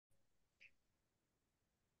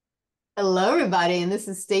Hello, everybody, and this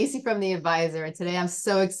is Stacey from The Advisor. And today I'm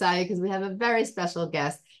so excited because we have a very special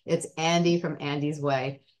guest. It's Andy from Andy's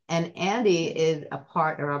Way. And Andy is a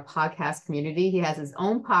part of our podcast community. He has his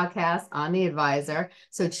own podcast on The Advisor.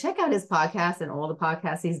 So check out his podcast and all the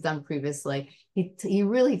podcasts he's done previously. He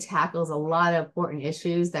really tackles a lot of important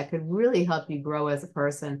issues that could really help you grow as a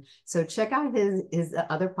person. So check out his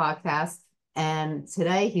other podcasts. And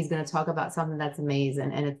today he's going to talk about something that's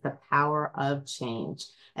amazing, and it's the power of change.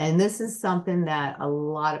 And this is something that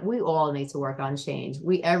we all need to work on change.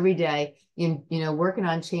 We every day, working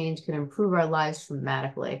on change can improve our lives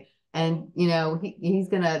dramatically. And, he's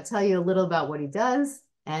going to tell you a little about what he does,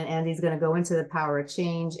 and he's going to go into the power of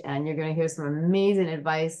change. And you're going to hear some amazing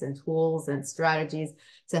advice and tools and strategies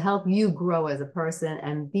to help you grow as a person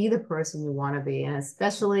and be the person you want to be. And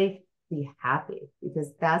especially be happy,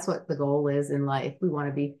 because that's what the goal is in life. We want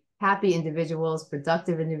to be happy individuals,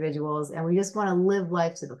 productive individuals, and we just want to live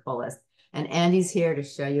life to the fullest. And Andy's here to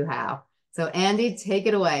show you how. So Andy, take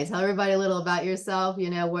it away. Tell everybody a little about yourself,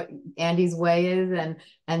 what Andy's Way is,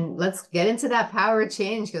 and let's get into that power of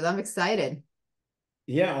change, because I'm excited.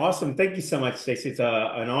 Yeah, awesome. Thank you so much, Stacey. It's an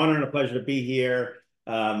honor and a pleasure to be here.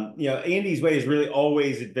 Andy's Way is really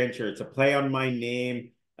always adventure. It's a play on my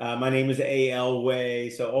name. My name is A.L. Way,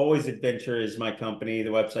 so Always Adventure is my company. The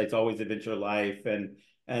website's Always Adventure Life, and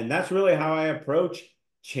that's really how I approach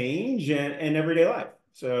change and everyday life.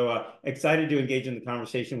 So excited to engage in the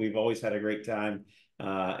conversation. We've always had a great time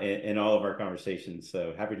in all of our conversations.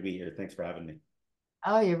 So happy to be here. Thanks for having me.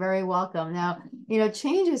 Oh, you're very welcome. Now,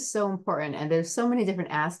 change is so important, and there's so many different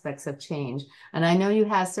aspects of change. And I know you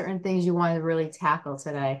have certain things you want to really tackle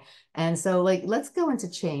today. And so, let's go into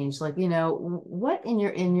change. What in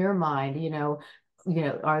your mind,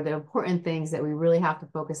 are the important things that we really have to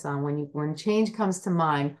focus on when change comes to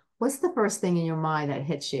mind? What's the first thing in your mind that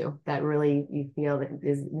hits you that really you feel that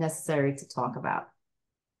is necessary to talk about?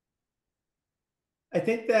 I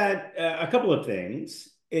think that a couple of things.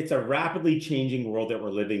 It's a rapidly changing world that we're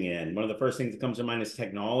living in. One of the first things that comes to mind is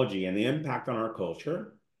technology and the impact on our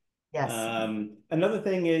culture. Yes. Another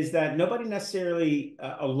thing is that nobody necessarily,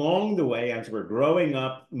 along the way, as we're growing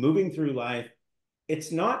up, moving through life,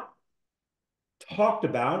 it's not talked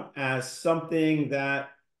about as something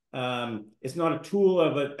that it's not a tool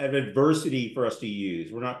of adversity for us to use.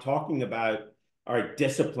 We're not talking about our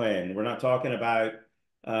discipline. We're not talking about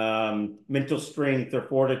mental strength or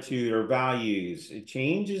fortitude or values.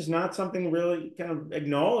 Change is not something really kind of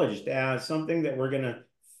acknowledged as something that we're going to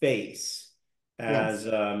face Yes.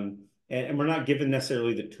 as, and we're not given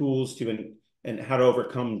necessarily the tools to and how to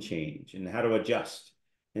overcome change and how to adjust.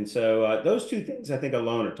 And so those two things I think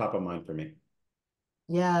alone are top of mind for me.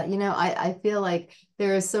 Yeah, I feel like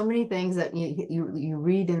there are so many things that you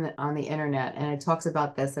read on the internet, and it talks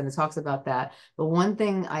about this and it talks about that. But one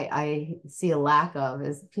thing I see a lack of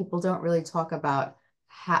is people don't really talk about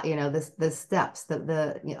how, the steps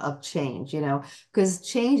of change, because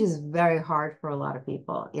change is very hard for a lot of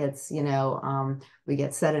people. It's, we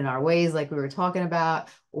get set in our ways like we were talking about,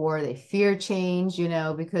 or they fear change,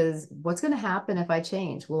 because what's going to happen if I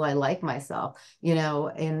change? Will I like myself?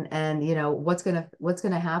 And what's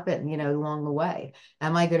gonna happen, along the way?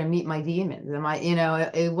 Am I gonna meet my demons? Am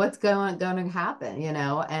I, what's going to happen?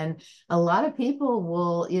 And a lot of people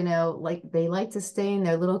will, they like to stay in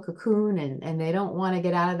their little cocoon, and they don't want to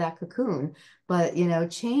get out of that cocoon. But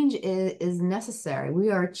change is necessary.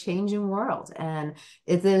 We are a changing world, and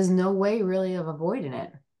if there's no way really of avoiding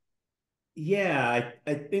it. Yeah,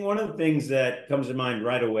 I think one of the things that comes to mind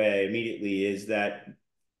right away immediately is that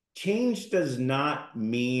change does not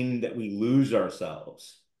mean that we lose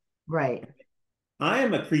ourselves. Right. I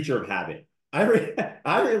am a creature of habit. I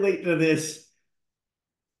relate to this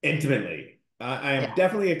intimately. I am Yeah.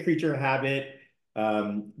 definitely a creature of habit,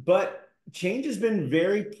 but change has been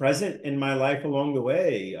very present in my life along the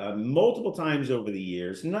way, multiple times over the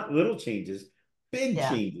years. Not little changes, big Yeah.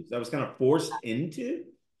 changes I was kind of forced into.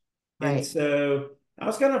 And Right. so I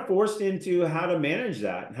was kind of forced into how to manage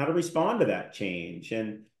that and how to respond to that change.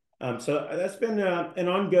 And so that's been an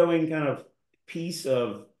ongoing kind of piece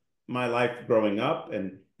of my life growing up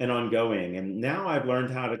and ongoing. And now I've learned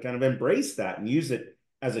how to kind of embrace that and use it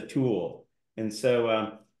as a tool. And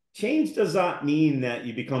so change does not mean that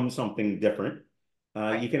you become something different. You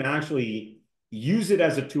Right. can actually use it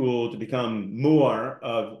as a tool to become more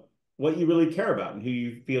of what you really care about and who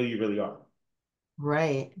you feel you really are.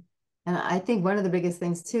 Right. And I think one of the biggest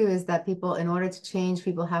things too is that people, in order to change,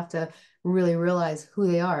 people have to really realize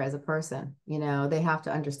who they are as a person. They have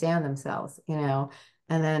to understand themselves,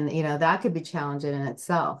 and then, that could be challenging in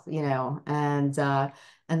itself, and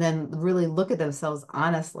then really look at themselves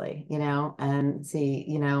honestly, and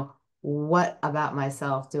see, what about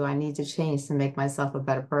myself do I need to change to make myself a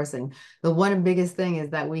better person? The one biggest thing is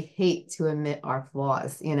that we hate to admit our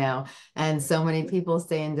flaws, and so many people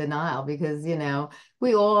stay in denial because,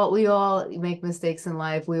 we all make mistakes in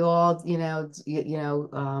life. We all,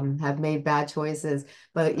 have made bad choices,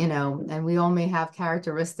 but, and we all may have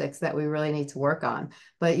characteristics that we really need to work on.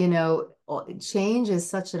 But, change is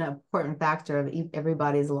such an important factor of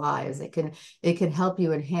everybody's lives. It can help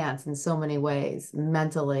you enhance in so many ways,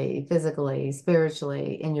 mentally, physically,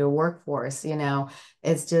 spiritually, in your workforce.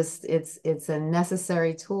 It's a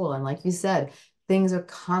necessary tool. And like you said, things are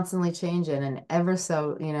constantly changing, and ever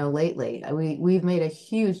so, lately we've made a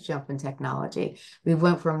huge jump in technology. We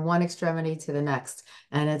went from one extremity to the next,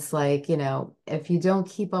 and it's like, if you don't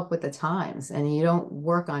keep up with the times and you don't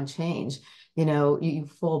work on change, you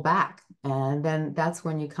fall back, and then that's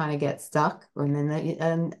when you kind of get stuck, and then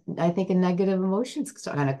and I think a negative emotions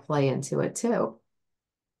kind of play into it too.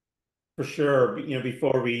 For sure.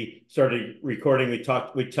 Before we started recording, we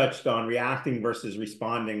touched on reacting versus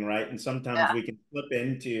responding, right? And sometimes Yeah. we can slip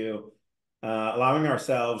into allowing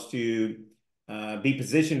ourselves to be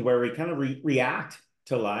positioned where we kind of react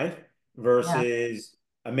to life Yeah. versus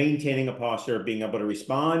maintaining a posture of being able to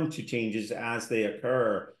respond to changes as they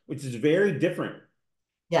occur, which is very different.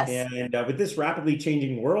 Yes. And with this rapidly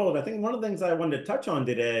changing world, I think one of the things I wanted to touch on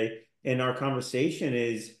today in our conversation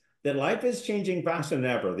is that life is changing faster than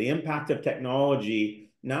ever. The impact of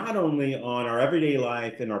technology, not only on our everyday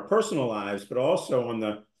life and our personal lives, but also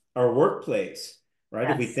on our workplace,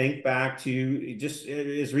 right? If we Yes. think back to just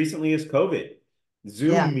as recently as COVID, Yeah.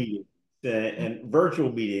 Zoom meetings and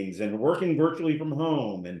virtual meetings and working virtually from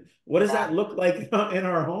home. And what does Yeah. that look like in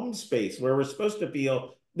our home space where we're supposed to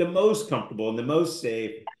feel the most comfortable and the most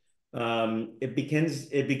safe? It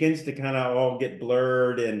begins to kind of all get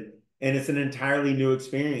blurred, and it's an entirely new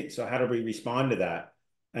experience. So how do we respond to that?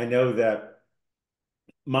 I know that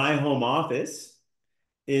my home office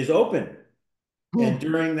is open, and Yeah.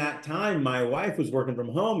 during that time, my wife was working from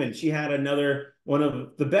home, and she had another one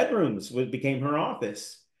of the bedrooms became her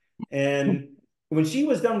office. And when she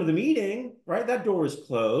was done with the meeting, right, that door was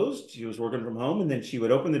closed. She was working from home, and then she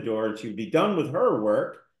would open the door and she would be done with her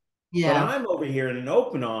work. But Yeah. I'm over here in an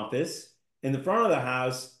open office in the front of the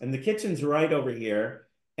house, and the kitchen's right over here.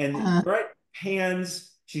 And Uh-huh. right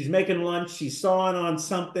hands, she's making lunch, she's sawing on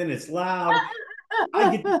something, it's loud.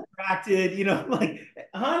 I get distracted, I'm like,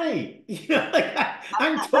 honey, like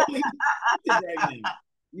I'm totally distracted right now.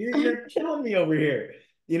 You're killing me over here.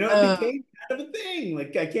 It Uh, became kind of a thing.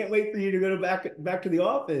 Like, I can't wait for you to go back to the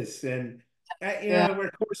office. And yeah. of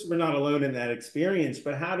course we're not alone in that experience,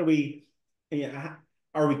 but how do we,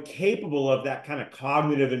 are we capable of that kind of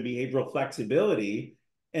cognitive and behavioral flexibility?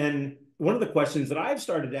 And one of the questions that I've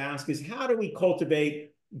started to ask is, how do we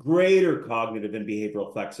cultivate greater cognitive and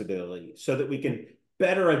behavioral flexibility so that we can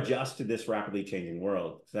better adjust to this rapidly changing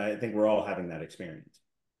world? So I think we're all having that experience.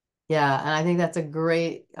 Yeah, and I think that's a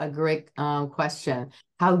great question.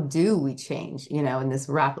 How do we change, in this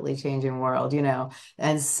rapidly changing world,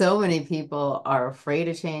 And so many people are afraid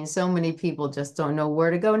of change. So many people just don't know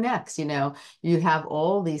where to go next, You have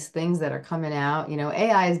all these things that are coming out.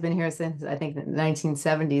 AI has been here since I think the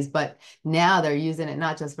 1970s, but now they're using it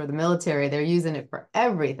not just for the military, they're using it for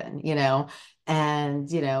everything, and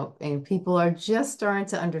people are just starting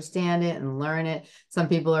to understand it and learn it. Some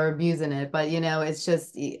people are abusing it, but it's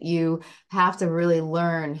just you have to really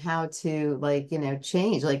learn how to, like,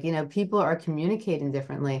 change. Like, people are communicating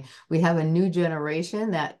differently. We have a new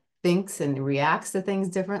generation that thinks and reacts to things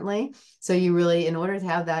differently. So you really, in order to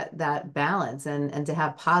have that balance and to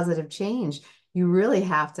have positive change, you really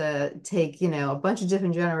have to take, a bunch of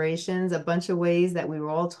different generations, a bunch of ways that we were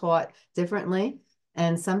all taught differently,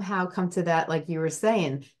 and somehow come to that, like you were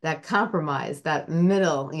saying, that compromise, that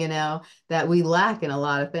middle, that we lack in a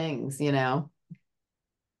lot of things.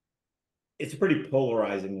 It's a pretty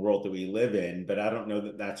polarizing world that we live in, but I don't know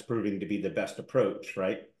that that's proving to be the best approach,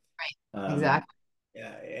 right? Um, Exactly.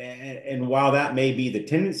 yeah, and while that may be the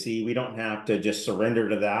tendency, we don't have to just surrender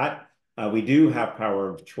to that. We do have power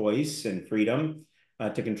of choice and freedom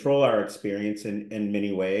to control our experience in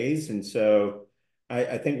many ways. And so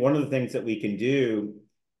I think one of the things that we can do,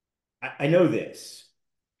 I know this,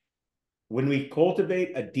 when we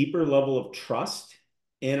cultivate a deeper level of trust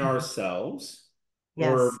in ourselves,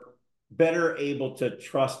 we're Yes. better able to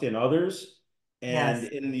trust in others and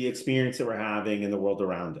Yes. in the experience that we're having in the world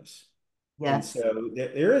around us. And Yes. so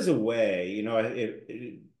there is a way,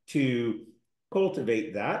 to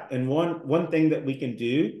cultivate that. And one thing that we can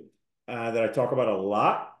do that I talk about a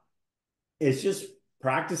lot is just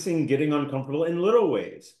practicing getting uncomfortable in little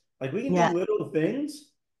ways. Like, we can do Yeah. little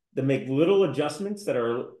things that make little adjustments that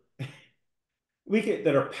are we can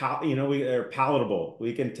that are we are palatable.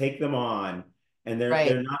 We can take them on, and Right.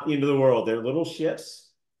 they're not the end of the world. They're little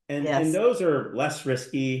shifts, and Yes. those are less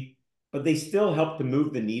risky, but they still help to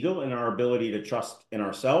move the needle in our ability to trust in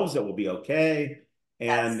ourselves that we'll be okay.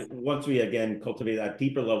 And Yes. once we again cultivate that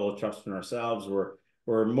deeper level of trust in ourselves,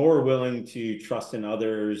 we're more willing to trust in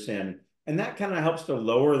others, and that kind of helps to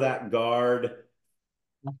lower that guard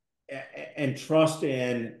and trust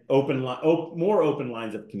in more open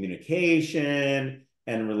lines of communication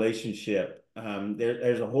and relationship.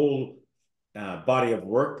 There's a whole body of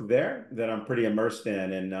work there that I'm pretty immersed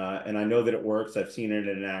in, and I know that it works. I've seen it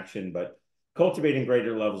in action, but cultivating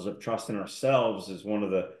greater levels of trust in ourselves is one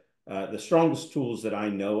of the strongest tools that I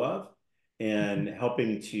know of, and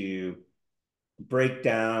helping to break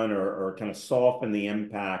down or kind of soften the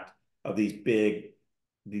impact of these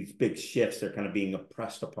big shifts that are kind of being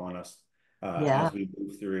oppressed upon us Yeah. as we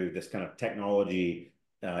move through this kind of technology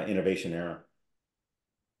innovation era.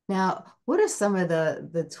 Now, what are some of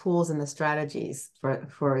the tools and the strategies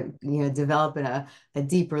for developing a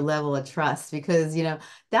deeper level of trust? Because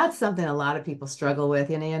that's something a lot of people struggle with,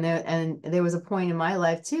 and there was a point in my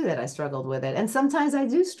life too that I struggled with it, and sometimes I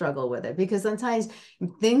do struggle with it because sometimes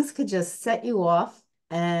things could just set you off,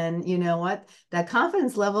 and you know what, that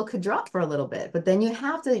confidence level could drop for a little bit, but then you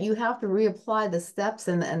have to reapply the steps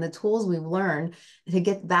and the tools we've learned to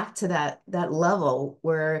get back to that level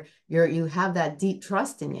where you have that deep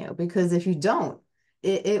trust in you, because if you don't,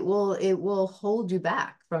 it will hold you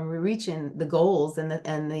back from reaching the goals and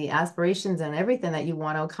the aspirations and everything that you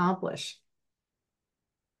want to accomplish.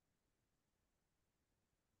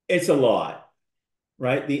 It's a lot,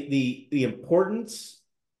 right? The importance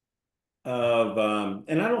of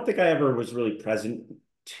and I don't think I ever was really present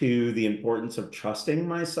to the importance of trusting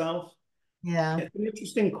myself. Yeah. It's an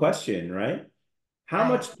interesting question, right? How Right.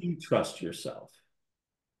 much do you trust yourself,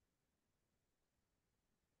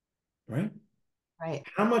 right? Right.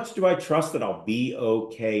 How much do I trust that I'll be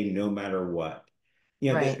okay no matter what?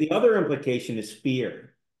 Right. The other implication is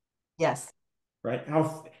fear, Yes. right?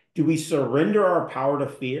 How do we surrender our power to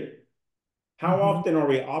fear? How Hmm. often are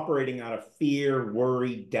we operating out of fear,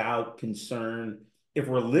 worry, doubt, concern? If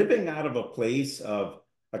we're living out of a place of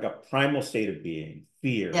like a primal state of being,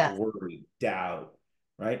 fear, Yes. worry, doubt,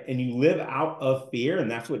 right? And you live out of fear, and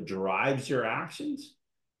that's what drives your actions,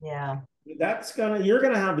 Yeah. you're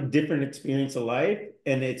gonna have a different experience of life,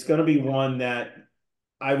 and it's gonna be one that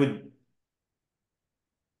I would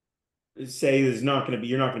say is not going to be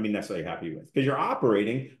you're not going to be necessarily happy with, because you're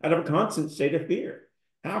operating out of a constant state of fear.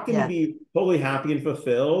 How can you Yes. be totally happy and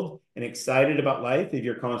fulfilled and excited about life if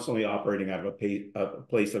you're constantly operating out of a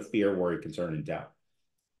place of fear, worry, concern, and doubt?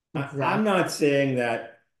 I'm Exactly. not saying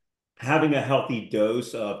that having a healthy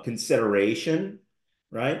dose of consideration,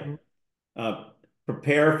 right? Mhm. Uh,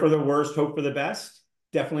 Prepare for the worst, hope for the best.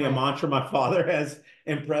 Definitely a Right. mantra my father has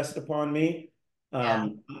impressed upon me. Yeah.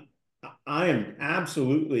 Um, I am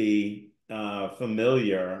absolutely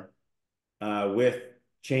familiar with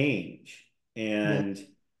change Yeah. and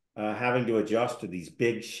having to adjust to these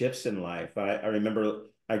big shifts in life. I remember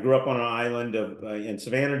I grew up on an island in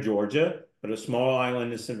Savannah, Georgia, but a small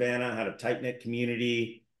island in Savannah, had a tight knit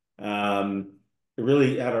community. Um,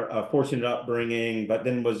 really had a fortunate upbringing, but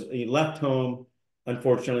then was left home,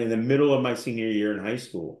 unfortunately, in the middle of my senior year in high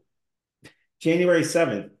school. January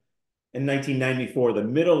 7th, in 1994, the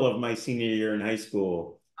middle of my senior year in high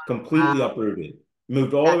school, completely Wow. uprooted,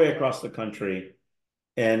 moved all the way across the country,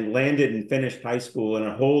 and landed and finished high school in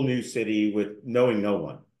a whole new city with knowing no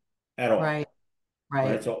one at Right. all. Right.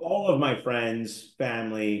 Right. So all of my friends,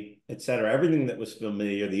 family, et cetera, everything that was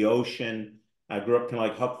familiar, the ocean, I grew up kind of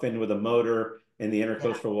like Huck Finn with a motor in the Yeah.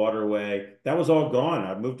 intercoastal waterway. That was all gone.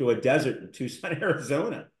 I moved to a desert in Tucson,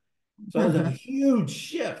 Arizona. So it was a huge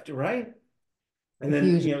shift, right? And A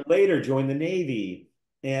then huge. later joined the Navy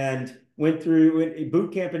and went through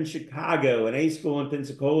boot camp in Chicago and A school in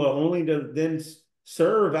Pensacola, only to then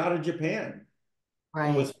serve out of Japan,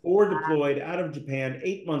 and was Right. forward deployed out of Japan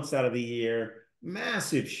 8 months out of the year.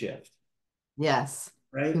 Massive shift, Yes.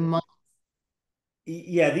 right? Humongous.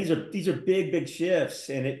 Yeah, these are big shifts,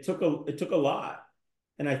 and it took a lot.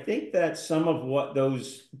 And I think that some of what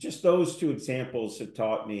those two examples have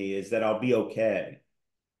taught me is that I'll be okay,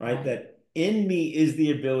 right? Right. That in me is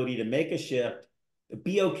the ability to make a shift,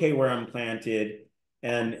 be okay where I'm planted.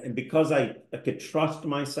 And because I could trust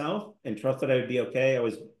myself and trust that I would be okay, I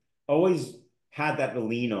was always had that to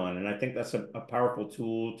lean on. And I think that's a powerful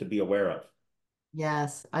tool to be aware of.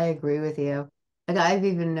 Yes, I agree with you. Like I've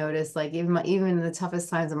even noticed, like even in the toughest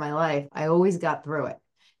times of my life, I always got through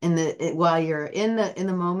it. While you're in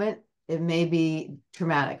the moment, it may be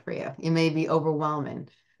traumatic for you. It may be overwhelming.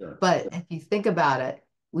 Sure. But if you think about it,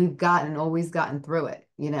 we've always gotten through it,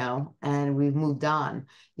 and we've moved on.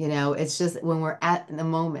 It's just when we're at the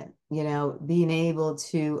moment, being able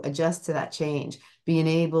to adjust to that change, being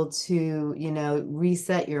able to,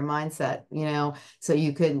 reset your mindset, so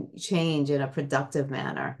you could change in a productive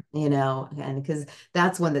manner, and because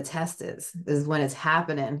that's when the test is when it's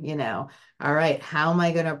happening, all right, how am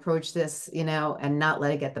I going to approach this, and not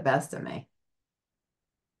let it get the best of me?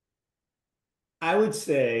 I would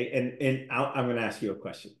say, and I'm going to ask you a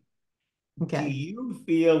question. Do Okay. you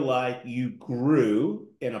feel like you grew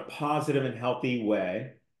in a positive and healthy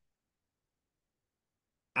way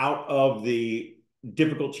out of the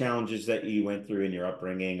difficult challenges that you went through in your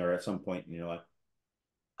upbringing or at some point in your life?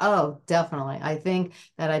 Oh, definitely. I think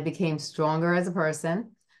that I became stronger as a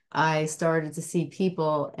person. I started to see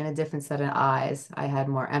people in a different set of eyes. I had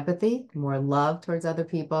more empathy, more love towards other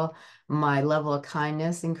people. My level of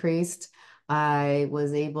kindness increased. I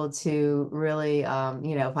was able to really,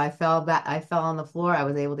 if I fell on the floor, I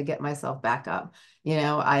was able to get myself back up.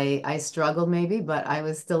 I struggled maybe, but I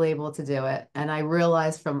was still able to do it. And I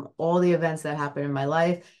realized from all the events that happened in my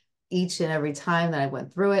life, each and every time that I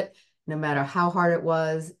went through it, no matter how hard it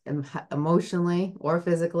was emotionally or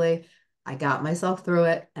physically, I got myself through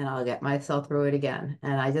it and I'll get myself through it again.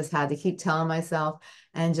 And I just had to keep telling myself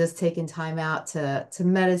and just taking time out to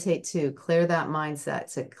meditate too, clear that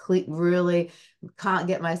mindset, to really can't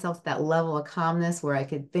get myself to that level of calmness where I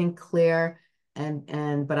could think clear.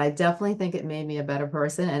 But I definitely think it made me a better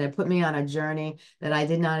person and it put me on a journey that I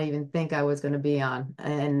did not even think I was going to be on.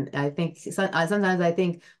 And I think sometimes I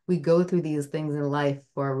think we go through these things in life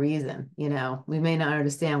for a reason. We may not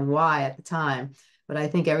understand why at the time, but I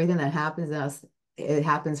think everything that happens to us, it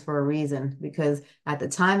happens for a reason because at the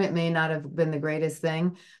time it may not have been the greatest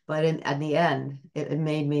thing, but at the end, it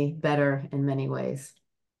made me better in many ways.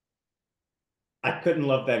 I couldn't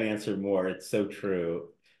love that answer more. It's so true.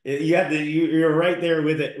 You have you're right there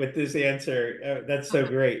with it with this answer. That's so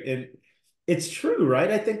great. And it's true, right?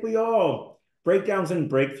 I think we all breakdowns and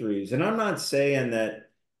breakthroughs. And I'm not saying that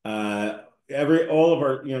all of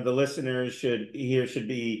our, the listeners should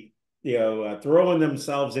be, throwing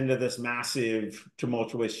themselves into this massive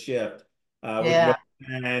tumultuous shift with no Yeah,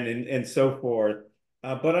 plan and so forth.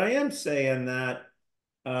 But I am saying that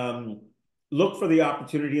um, look for the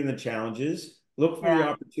opportunity and the challenges. Look for the yeah,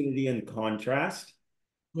 opportunity and contrast.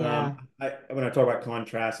 yeah, When I talk about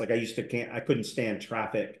contrast, like I couldn't stand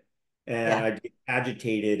traffic, and yeah. I'd get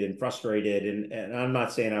agitated and frustrated. And I'm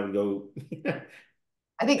not saying I would go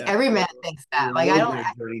I think uh, every man thinks that. Like I don't roadways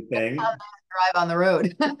or anything. drive on the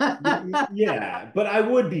road. Yeah, but I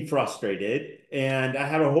would be frustrated, and I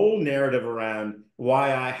had a whole narrative around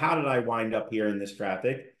how did I wind up here in this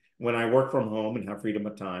traffic when I work from home and have freedom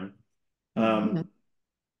of time. Um,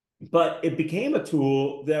 but it became a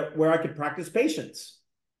tool that where I could practice patience.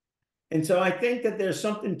 And so I think that there's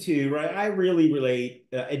something to, right? I really relate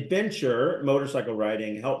adventure, motorcycle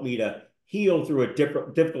riding helped me to heal through a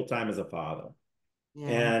difficult time as a father.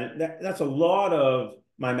 Yeah, And that's a lot of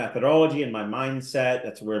my methodology and my mindset.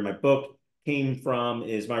 That's where my book came from,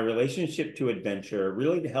 is my relationship to adventure,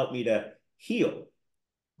 really to help me to heal.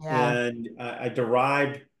 yeah, And I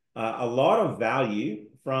derived a lot of value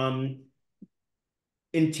from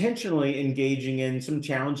intentionally engaging in some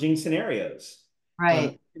challenging scenarios.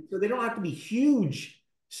 right. So they don't have to be huge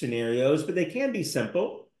scenarios, but they can be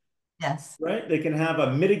simple, Yes, right? They can have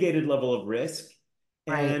a mitigated level of risk.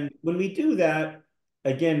 right. And when we do that,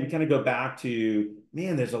 again, we kind of go back to,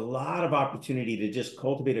 man, there's a lot of opportunity to just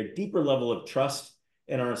cultivate a deeper level of trust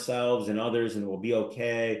in ourselves and others, and we'll be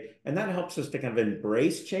okay. And that helps us to kind of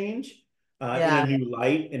embrace change in a Yeah, new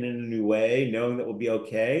light and in a new way, knowing that we'll be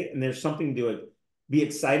okay. And there's something to be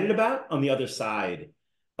excited about on the other side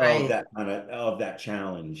of right. that of that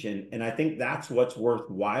challenge. And I think that's what's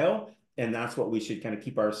worthwhile. And that's what we should kind of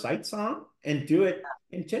keep our sights on and do it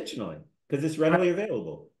intentionally because it's readily Right.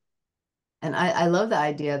 available. And I love the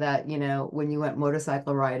idea that, when you went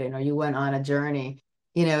motorcycle riding or you went on a journey,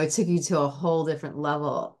 it took you to a whole different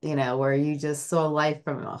level, where you just saw life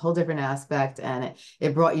from a whole different aspect and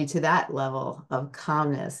it brought you to that level of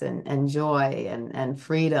calmness and joy and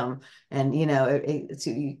freedom. And,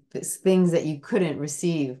 it's things that you couldn't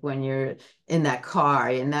receive when you're in that car,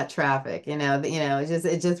 in that traffic,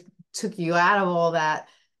 it just took you out of all that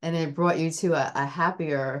and it brought you to a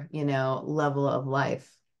happier, level of life.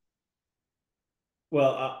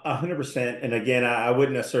 Well, 100%. And again, I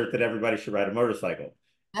wouldn't assert that everybody should ride a motorcycle.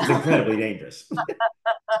 It's incredibly dangerous.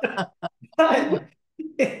 But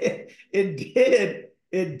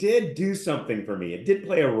it did do something for me. It did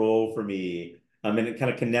play a role for me. And it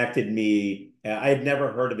kind of connected me I had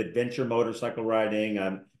never heard of adventure motorcycle riding.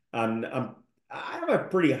 I'm I have a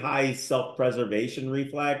pretty high self-preservation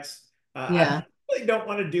reflex. Yeah. I really don't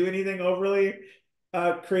want to do anything overly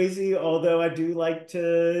crazy, although I do like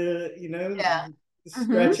to, Yeah. Hmm.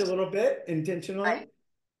 stretch a little bit intentionally. Right.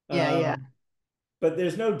 Yeah. Yeah. Um, but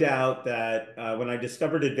there's no doubt that when I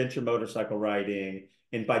discovered adventure motorcycle riding,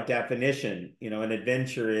 and by definition, an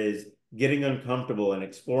adventure is getting uncomfortable and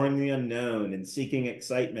exploring the unknown and seeking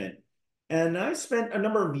excitement. And I spent a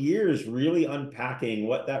number of years really unpacking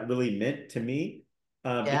what that really meant to me,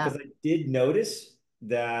 Yeah. because I did notice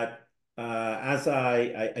that as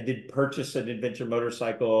I did purchase an adventure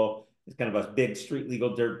motorcycle, it's kind of a big street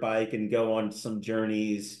legal dirt bike, and go on some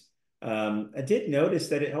journeys. I did notice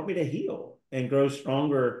that it helped me to heal and grow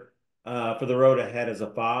stronger for the road ahead as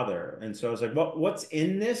a father. And so I was like, what's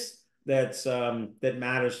in this that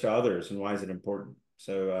matters to others, and why is it important?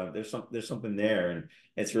 So there's something there, and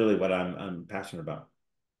it's really what I'm passionate about.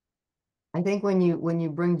 I think when you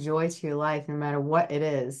bring joy to your life, no matter what it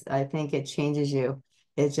is, I think it changes you.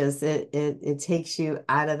 It takes you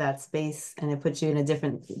out of that space and it puts you in a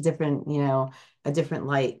different, a different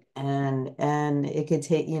light. And it could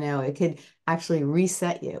take, it could actually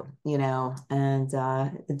reset you, and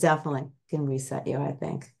it definitely can reset you, I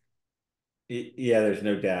think. Yeah, there's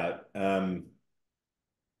no doubt.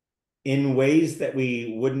 In ways that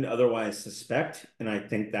we wouldn't otherwise suspect, and I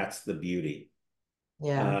think that's the beauty.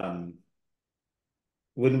 Yeah. Um,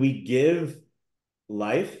 when we give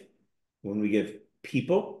life, when we give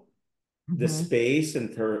people the Hmm. space and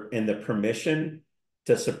the permission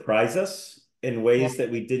to surprise us in Yeah. ways that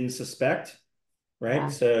we didn't suspect, right? Yeah.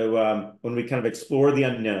 So when we kind of explore the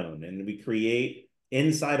unknown and we create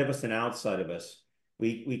inside of us and outside of us,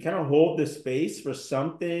 we kind of hold the space for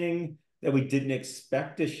something that we didn't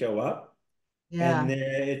expect to show up, and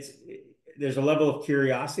Yeah. there's a level of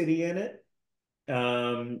curiosity in it,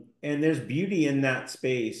 and there's beauty in that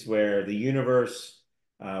space where the universe,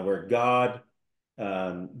 where God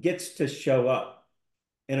gets to show up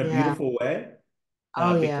in a Yeah. beautiful way,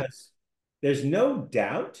 Oh yeah. because there's no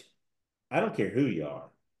doubt, I don't care who you are,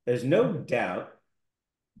 there's no doubt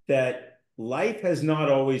that life has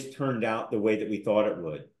not always turned out the way that we thought it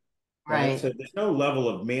would, right? Right. So there's no level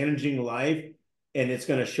of managing life and it's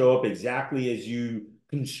going to show up exactly as you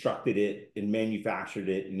constructed it and manufactured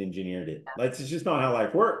it and engineered it. Like, it's just not how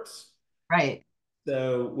life works. Right.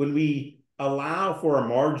 So when we allow for a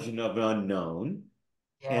margin of unknown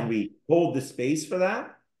and Yeah. we hold the space for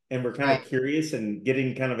that, and we're kind Right. of curious and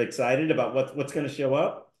getting kind of excited about what's going to show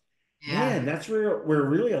up, Yeah. man, that's where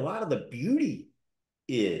really a lot of the beauty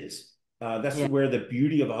is. That's Yeah. where the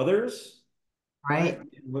beauty of others, right? Right.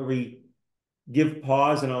 Where we give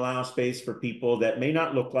pause and allow space for people that may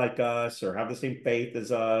not look like us or have the same faith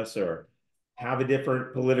as us or have a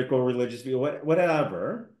different political, religious view,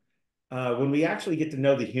 whatever. When we actually get to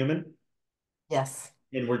know the human, Yes.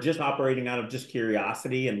 and we're just operating out of just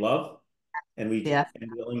curiosity and love, and Yeah.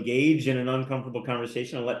 we'll engage in an uncomfortable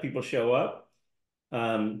conversation and let people show up,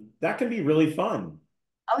 that can be really fun.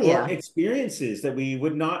 Oh Or yeah. experiences that we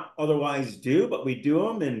would not otherwise do, but we do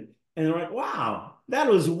them, and they're like, wow, that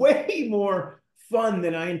was way more fun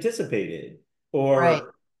than I anticipated. Right.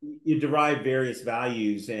 Or you derive various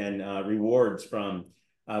values and rewards from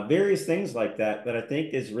various things like that, that I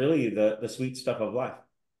think is really the sweet stuff of life.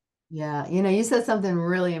 Yeah, you said something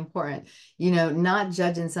really important. Not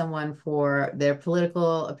judging someone for their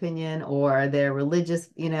political opinion or their religious,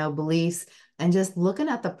 beliefs, and just looking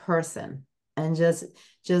at the person and just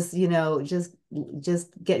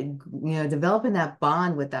get, developing that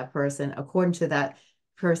bond with that person according to that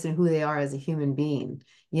person who they are as a human being.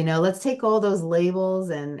 Let's take all those labels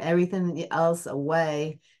and everything else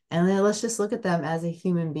away, and then let's just look at them as a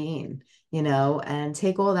human being, and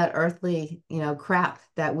take all that earthly, crap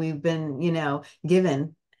that we've been,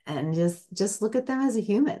 given, and just look at them as a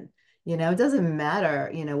human. It doesn't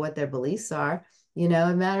matter, what their beliefs are, it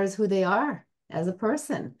matters who they are as a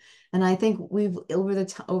person. And I think we've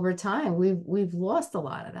over time we've lost a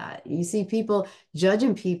lot of that. You see people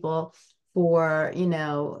judging people for,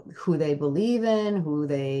 who they believe in, who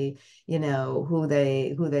they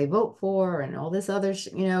vote for, and all this other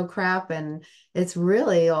crap. And it's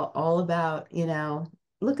really all about,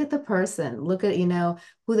 look at the person, look at,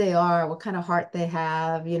 who they are, what kind of heart they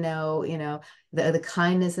have, the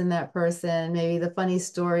kindness in that person, maybe the funny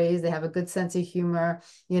stories, they have a good sense of humor,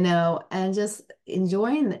 and just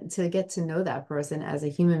enjoying to get to know that person as a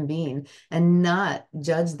human being and not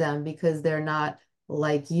judge them because they're not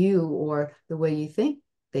like you or the way you think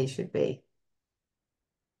they should be.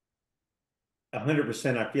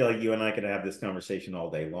 100%. I feel like you and I could have this conversation all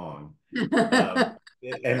day long. Um,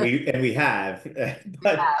 and we have,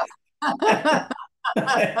 but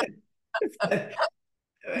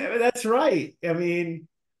that's right. I mean,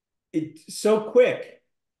 it's so quick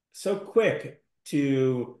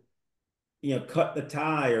to cut the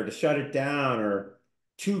tie or to shut it down, or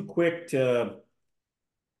too quick to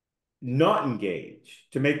not engage,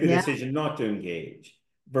 to make the Yeah, decision not to engage,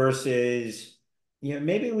 versus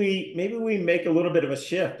maybe we make a little bit of a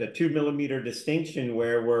shift, a 2 millimeter distinction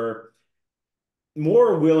where we're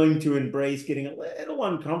more willing to embrace getting a little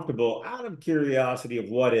uncomfortable out of curiosity of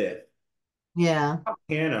what if. yeah, How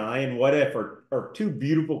can I and what if are two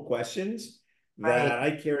beautiful questions right. that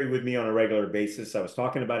I carry with me on a regular basis. I was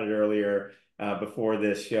talking about it earlier before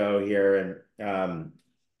this show here, and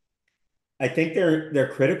I think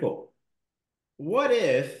they're critical. What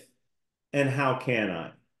if and how can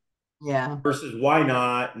I? Yeah. Versus why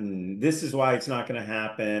not? And this is why it's not going to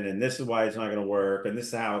happen. And this is why it's not going to work. And this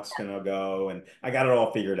is how it's going to go. And I got it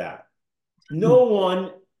all figured out. Hmm. No one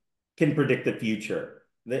can predict the future.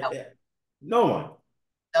 No, No one.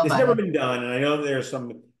 It's never nobody. been done. And I know there's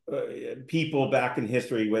some people back in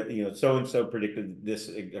history with, so and so predicted this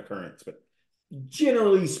occurrence. But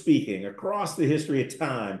generally speaking, across the history of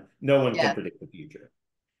time, no one can Yeah, predict the future.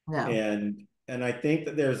 no. And I think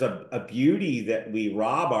that there's a beauty that we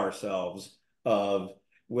rob ourselves of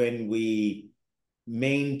when we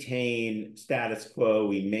maintain status quo,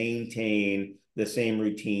 we maintain the same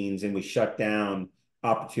routines, and we shut down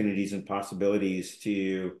opportunities and possibilities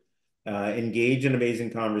to engage in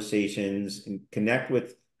amazing conversations and connect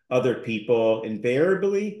with other people.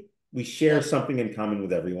 Invariably, we share Yeah. something in common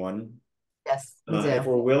with everyone. Yes, we If do.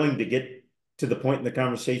 we're willing to get to the point in the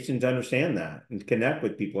conversation to understand that and connect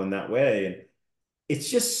with people in that way. And it's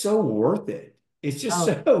just so worth it. It's just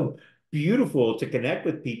Oh, so beautiful to connect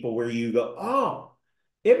with people where you go, oh,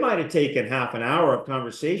 it might have taken half an hour of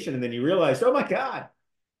conversation. And then you realize, oh my God,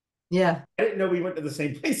 yeah. I didn't know we went to the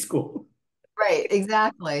same high school. Right.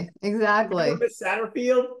 Exactly. Remember Exactly. Miss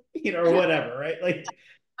Satterfield, or whatever, right? Like,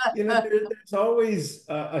 there's always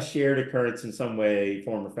a shared occurrence in some way,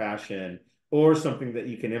 form, or fashion, or something that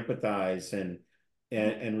you can empathize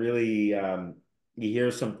and really you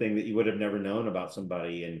hear something that you would have never known about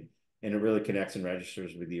somebody, and it really connects and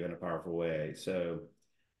registers with you in a powerful way. So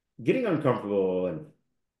getting uncomfortable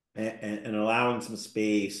and allowing some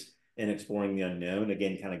space and exploring the unknown,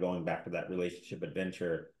 again, kind of going back to that relationship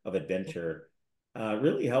adventure,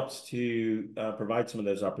 really helps to provide some of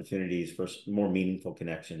those opportunities for more meaningful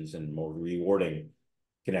connections and more rewarding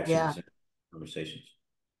Yeah. connections and conversations.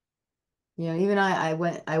 Even I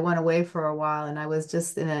went away for a while and I was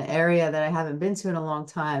just in an area that I haven't been to in a long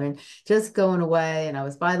time and just going away and I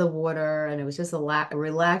was by the water and it was just a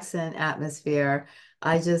relaxing atmosphere.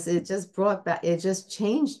 It just brought back, it just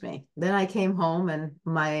changed me. Then I came home and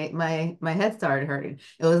my head started hurting.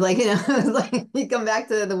 It was like, it was like you come back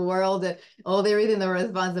to the world and oh, they're eating the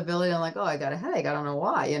responsibility. I'm like, oh, I got a headache. I don't know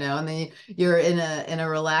why, and then you're in a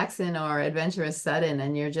relaxing or adventurous setting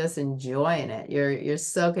and you're just enjoying it. You're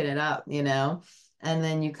soaking it up, and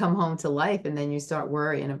then you come home to life and then you start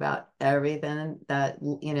worrying about everything that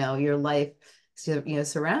your life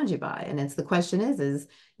surrounds you by. And it's the question is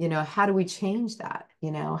how do we change that?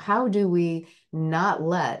 How do we not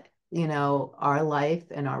let our life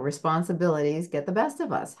and our responsibilities get the best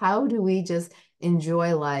of us? How do we just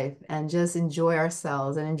enjoy life and just enjoy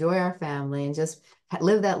ourselves and enjoy our family and just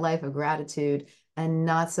live that life of gratitude and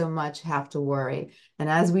not so much have to worry. And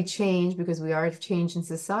as we change, because we are changing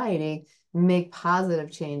society, make positive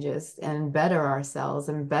changes and better ourselves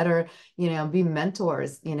and better, be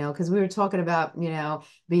mentors, because we were talking about,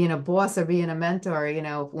 being a boss or being a mentor,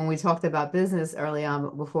 when we talked about business early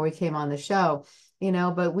on before we came on the show,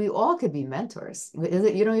 but we all could be mentors.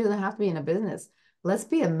 You don't even have to be in a business. Let's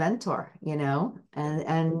be a mentor,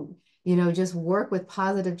 and just work with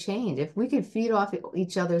positive change. If we could feed off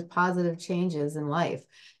each other's positive changes in life,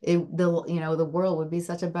 the world would be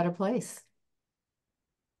such a better place.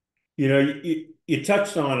 You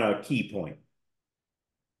touched on a key point: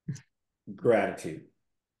 gratitude.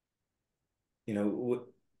 You know,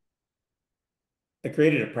 I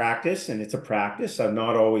created a practice, and it's a practice. I'm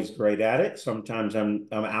not always great at it. Sometimes I'm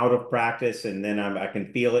out of practice, and then I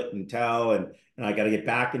can feel it and tell, and I got to get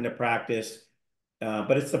back into practice.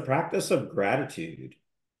 But it's the practice of gratitude,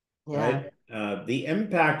 Yeah, right? The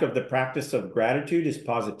impact of the practice of gratitude is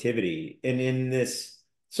positivity. And in this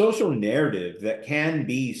social narrative that can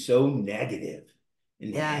be so negative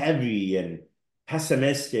and yeah, heavy and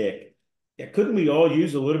pessimistic, yeah, couldn't we all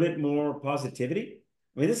use a little bit more positivity?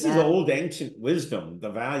 I mean, this is yeah, old ancient wisdom, the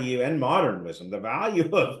value, and modern wisdom, the value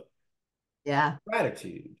of yeah,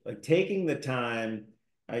 gratitude, like taking the time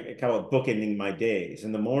I call it bookending my days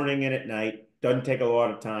in the morning and at night. Doesn't take a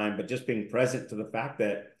lot of time, but just being present to the fact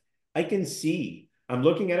that I can see. I'm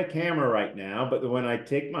looking at a camera right now, but when I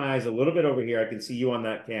take my eyes a little bit over here, I can see you on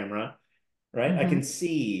that camera, right? I Mm-hmm. can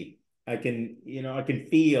see, I can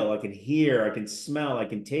feel, I can hear, I can smell, I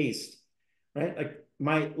can taste, right? Like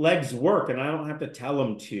my legs work and I don't have to tell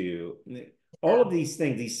them to. All of these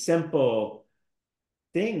things, these simple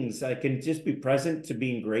things, I can just be present to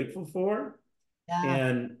being grateful for. Yeah.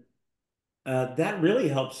 And that really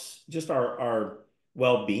helps just our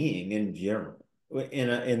well-being in general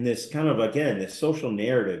in this kind of, again, this social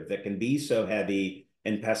narrative that can be so heavy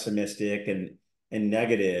and pessimistic and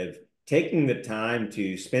negative. Taking the time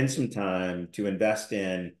to spend some time to invest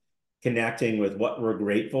in connecting with what we're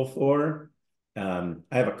grateful for. I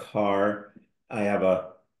have a car. I have a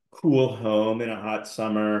cool home in a hot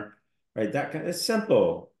summer, right? That kind of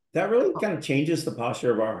simple. That really kind of changes the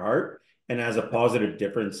posture of our heart and has a positive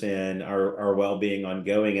difference in our well-being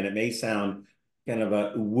ongoing. And it may sound kind of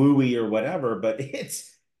a wooey or whatever, but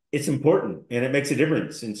it's important and it makes a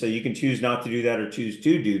difference. And so you can choose not to do that or choose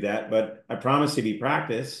to do that. But I promise if you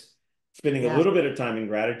practice spending a Yeah. little bit of time in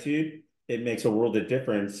gratitude, it makes a world of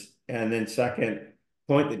difference. And then second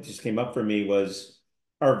point that just came up for me was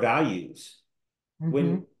our values. Mm-hmm.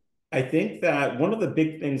 When I think that one of the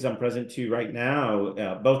big things I'm present to right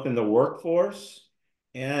now, both in the workforce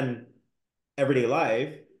and everyday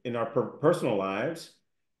life, in our personal lives,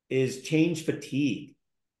 is change fatigue.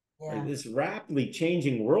 Right? Yeah. This rapidly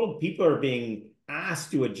changing world, people are being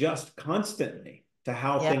asked to adjust constantly to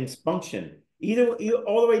how Yeah. things function. Either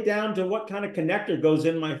all the way down to what kind of connector goes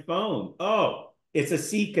in my phone. Oh, it's a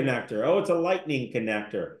C connector. Oh, it's a lightning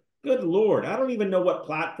connector. Good Lord. I don't even know what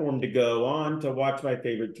platform to go on to watch my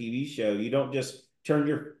favorite TV show. You don't just turn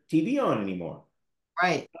your TV on anymore.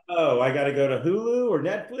 Right. Oh, I got to go to Hulu or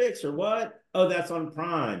Netflix or what? Oh, that's on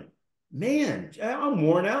Prime. Man, I'm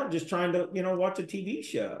worn out just trying to, watch a TV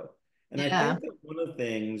show. And I Yeah. think that one of the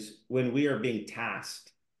things when we are being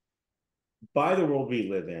tasked by the world we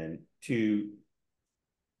live in to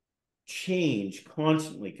change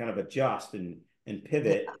constantly, kind of adjust and Yeah.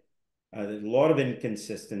 pivot, there's a lot of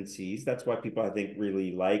inconsistencies. That's why people, I think,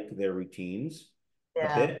 really like their routines a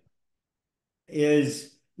Yeah. bit,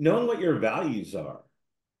 is knowing what your values are,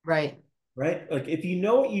 Right. right? Like if you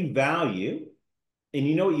know what you value, and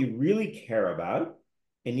you know what you really care about,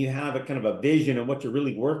 and you have a kind of a vision of what you're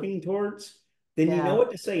really working towards, then you know Yeah.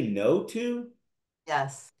 what to say no to.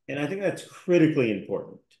 Yes. And I think that's critically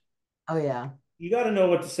important. Oh, yeah. You got to know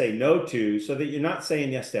what to say no to so that you're not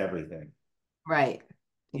saying yes to everything, Right.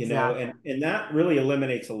 Exactly. and that really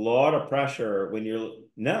eliminates a lot of pressure when you're,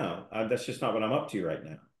 no, that's just not what I'm up to right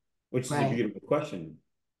now, which is a Right. beautiful question.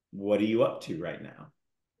 What are you up to right now?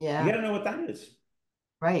 You Yeah. got to know what that is.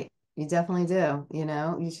 Right. You definitely do.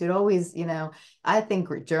 You should always, I think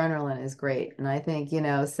journaling is great. And I think,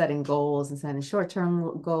 setting goals and setting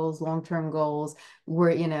short-term goals, long-term goals,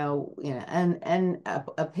 where, and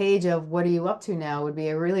a page of what are you up to now would be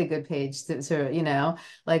a really good page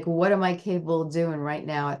like what am I capable of doing right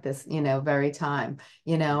now at this, very time,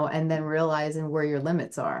 and then realizing where your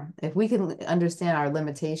limits are. If we can understand our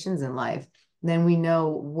limitations in life, then we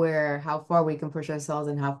know how far we can push ourselves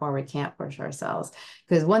and how far we can't push ourselves.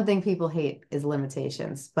 Because one thing people hate is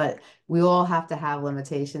limitations, but we all have to have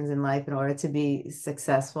limitations in life in order to be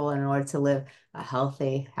successful and in order to live a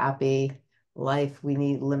healthy, happy life. We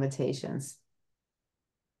need limitations.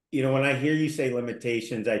 When I hear you say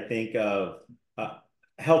limitations, I think of uh,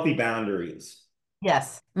 healthy boundaries,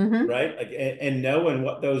 Yes. Mm-hmm. right? Like, and knowing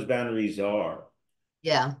what those boundaries are.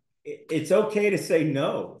 Yeah. It's okay to say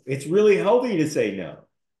no. It's really healthy to say no.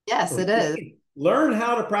 Yes, it is. Learn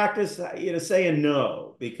how to practice, saying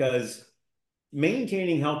no, because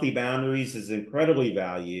maintaining healthy boundaries is incredibly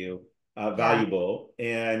Yeah. valuable.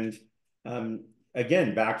 And um,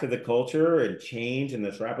 again, back to the culture and change in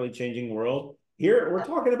this rapidly changing world. Here, we're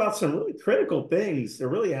talking about some really critical things that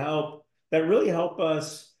really help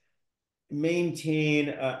us maintain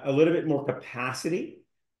a little bit more capacity,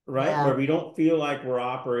 right? Yeah. Where we don't feel like we're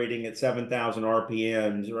operating at 7,000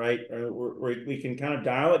 RPMs, right? We can kind of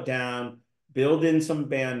dial it down, build in some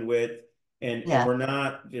bandwidth, and Yeah. we're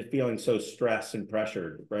not just feeling so stressed and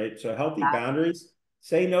pressured, right? So healthy boundaries,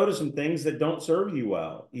 say no to some things that don't serve you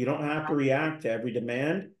well. You don't have to react to every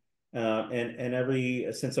demand and every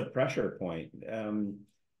sense of pressure point. And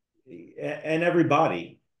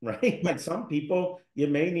everybody, right? Yeah. Like some people you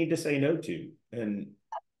may need to say no to. And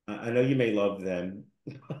I know you may love them.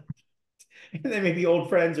 They may be old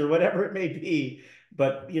friends or whatever it may be.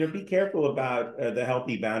 But be careful about the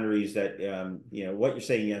healthy boundaries that what you're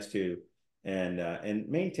saying yes to. and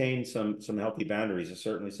maintain some healthy boundaries is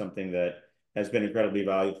certainly something that has been incredibly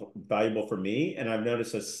valuable for me. And I've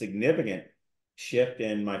noticed a significant shift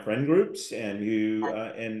in my friend groups and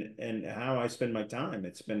and how I spend my time.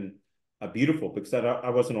 It's been beautiful because I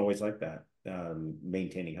wasn't always like that,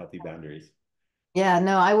 maintaining healthy boundaries. Yeah,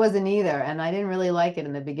 no, I wasn't either. And I didn't really like it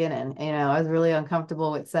in the beginning. I was really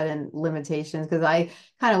uncomfortable with setting limitations because I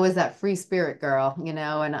kind of was that free spirit girl, and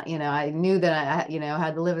I knew that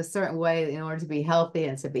had to live a certain way in order to be healthy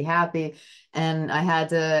and to be happy. And I had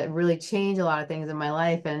to really change a lot of things in my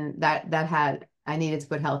life. And I needed to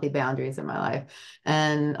put healthy boundaries in my life.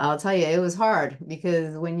 And I'll tell you, it was hard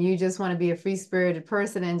because when you just want to be a free spirited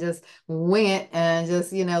person and just wing it and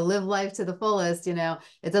just, live life to the fullest, it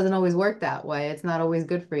doesn't always work that way. It's not always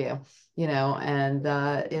good for you, and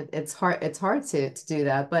it's hard to do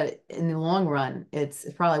that. But in the long run,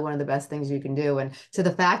 it's probably one of the best things you can do. And to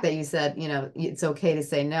the fact that you said, it's okay to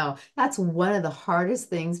say no, that's one of the hardest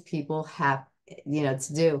things people have,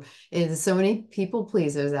 to do. Is so many people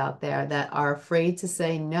pleasers out there that are afraid to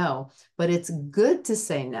say no, but it's good to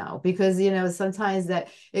say no because, sometimes that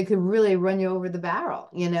it could really run you over the barrel,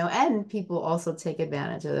 and people also take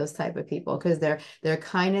advantage of those type of people because their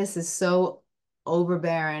kindness is so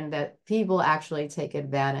overbearing that people actually take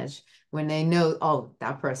advantage when they know, oh,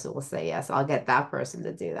 that person will say yes, I'll get that person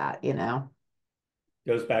to do that.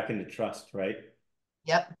 Goes back into trust, right?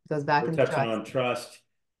 Yep, goes back We're into touching trust. on trust,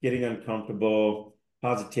 getting uncomfortable,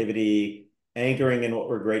 positivity, anchoring in what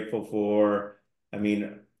we're grateful for. I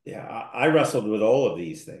mean, yeah, I wrestled with all of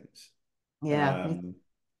these things, Yeah, um,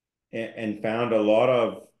 and found a lot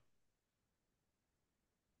of,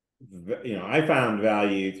 I found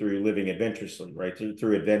value through living adventurously, right?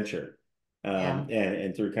 Through adventure, yeah,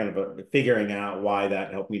 and through kind of figuring out why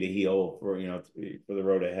that helped me to heal for the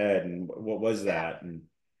road ahead, and what was yeah, that.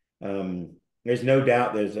 And there's no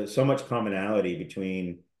doubt there's so much commonality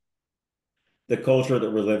between the culture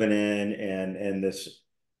that we're living in and this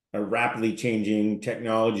rapidly changing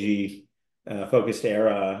technology focused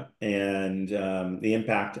era, and the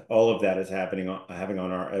impact all of that is having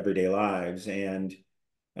on our everyday lives. And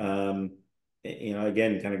um,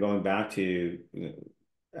 again, kind of going back to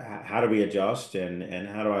how do we adjust, and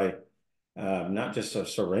how do I not just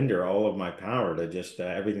surrender all of my power to just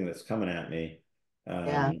everything that's coming at me.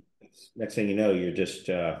 yeah, Next thing you know, you're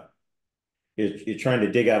trying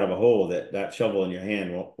to dig out of a hole that shovel in your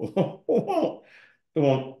hand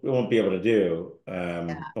won't be able to do,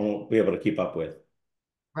 won't be able to keep up with.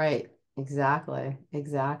 right. Exactly.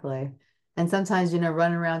 Exactly. And sometimes,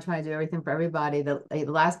 running around trying to do everything for everybody, the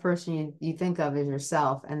last person you think of is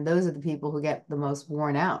yourself. And those are the people who get the most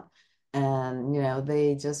worn out. And,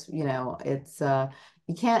 they just, it's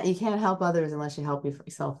you can't help others unless you help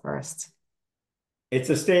yourself first. It's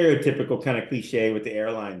a stereotypical kind of cliche with the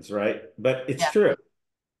airlines, right? But it's Yeah. true.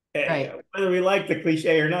 Right. Whether we like the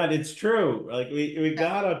cliche or not, it's true. Like we Yeah.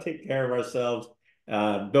 gotta take care of ourselves,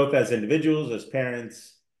 both as individuals, as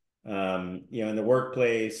parents, in the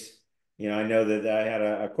workplace. I know that I had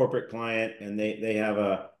a corporate client, and they have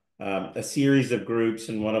a series of groups,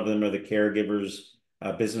 and one of them are the caregivers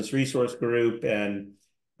business resource group, and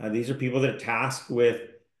these are people that are tasked with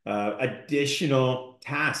additional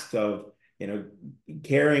tasks of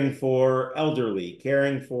caring for elderly,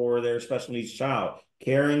 caring for their special needs child,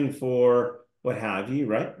 caring for what have you,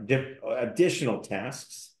 right? Additional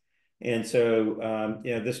tasks. And so,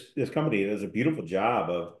 this company does a beautiful job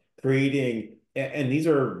of creating, and these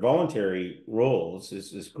are voluntary roles.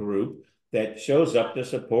 This group that shows up to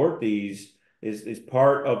support these is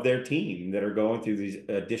part of their team that are going through these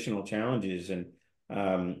additional challenges. And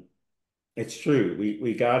it's true.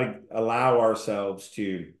 We got to allow ourselves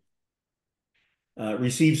to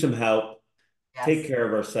receive some help, take Yes. care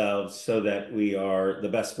of ourselves so that we are the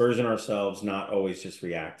best version of ourselves, not always just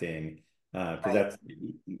reacting. Because Right. that's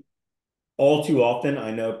all too often,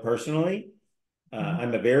 I know personally, Mhm.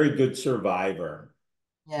 I'm a very good survivor.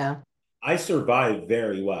 Yeah. I survive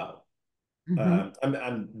very well. Hmm.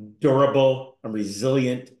 I'm durable, I'm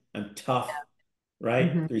resilient, I'm tough,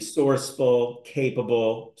 right? Hmm. Resourceful,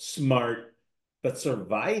 capable, smart. But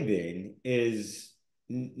surviving is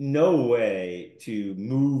no way to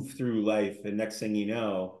move through life. And next thing you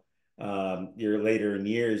know, you're later in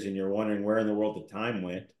years and you're wondering where in the world the time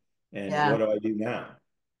went and what Yeah. do I do now?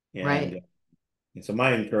 Right. And so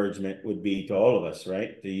my encouragement would be to all of us,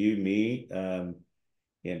 right? To you, me, and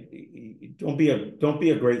don't be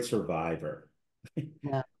a great survivor.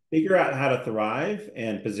 Yeah. Figure out how to thrive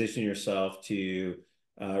and position yourself to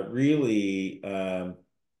really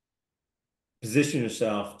position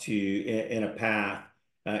yourself to in a path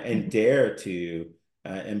and dare to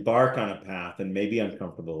embark on a path and maybe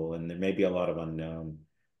uncomfortable and there may be a lot of unknown,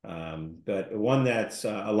 but one that's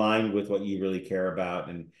aligned with what you really care about,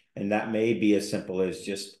 and that may be as simple as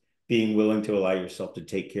just being willing to allow yourself to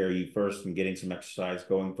take care of you first and getting some exercise,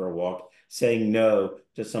 going for a walk, saying no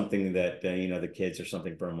to something that the kids or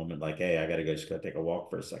something for a moment, like, hey, I got to go just go take a walk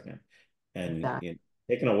for a second, and Exactly.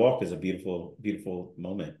 taking a walk is a beautiful, beautiful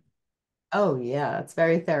moment. Oh yeah, it's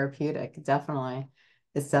very therapeutic. Definitely.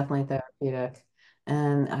 It's definitely therapeutic.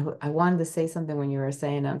 And I wanted to say something when you were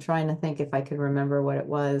saying, I'm trying to think if I could remember what it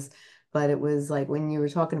was, but it was like when you were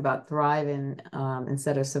talking about thriving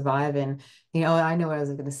instead of surviving, I know what I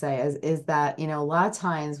was going to say is that, a lot of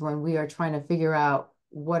times when we are trying to figure out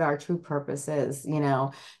what our true purpose is,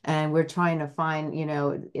 and we're trying to find,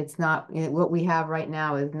 it's not, what we have right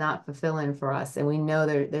now is not fulfilling for us. And we know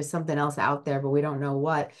there's something else out there, but we don't know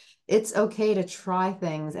what. It's okay to try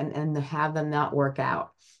things and to have them not work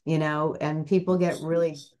out, and people get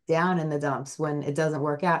really down in the dumps when it doesn't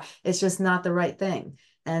work out. It's just not the right thing.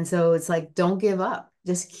 And so it's like, don't give up.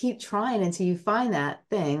 Just keep trying until you find that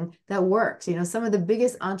thing that works. Some of the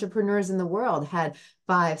biggest entrepreneurs in the world had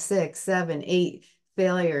 5, 6, 7, 8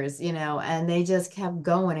 failures, and they just kept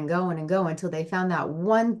going and going and going until they found that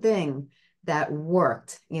one thing that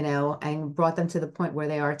worked, and brought them to the point where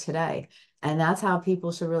they are today. And that's how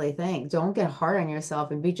people should really think. Don't get hard on yourself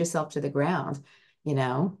and beat yourself to the ground, you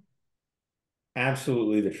know?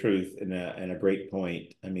 Absolutely the truth, and a great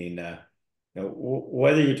point. I mean,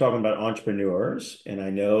 whether you're talking about entrepreneurs, and I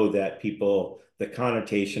know that people, the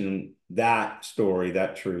connotation, that story,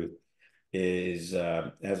 that truth is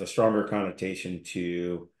has a stronger connotation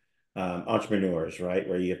to entrepreneurs, right?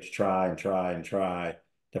 Where you have to try and try and try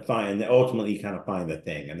to find, and ultimately you kind of find the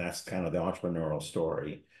thing, and that's kind of the entrepreneurial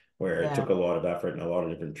story, where it Yeah. took a lot of effort and a lot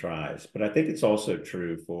of different tries. But I think it's also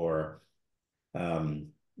true for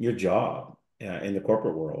your job in the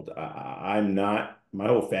corporate world. I'm not, my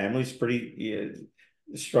whole family's pretty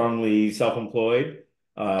strongly self-employed,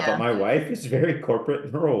 but Yeah. my wife is very corporate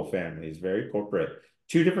and her whole family is very corporate.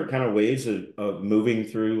 Two different kind of ways of moving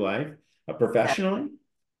through life, Yeah. professionally,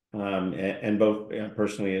 and both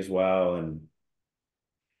personally as well. And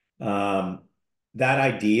um, that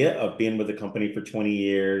idea of being with the company for 20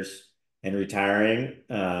 years and retiring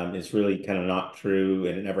is really kind of not true,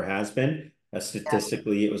 and it never has been. Yeah.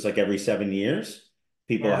 Statistically, it was like every 7 years,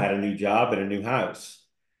 people Yeah. had a new job and a new house.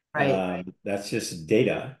 Right. That's just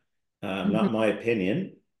data, not Mhm. my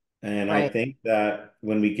opinion. And I Right. think that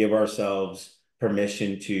when we give ourselves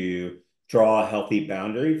permission to draw a healthy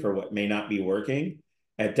boundary for what may not be working,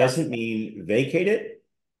 it Yes. doesn't mean vacate it,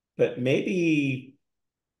 but maybe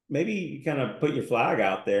you kind of put your flag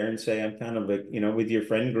out there and say, I'm kind of with your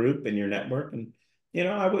friend group and your network. And,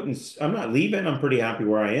 I'm not leaving. I'm pretty happy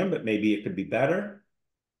where I am, but maybe it could be better,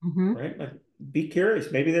 Hmm. right? Like, be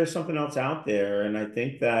curious. Maybe there's something else out there. And I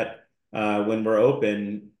think that when we're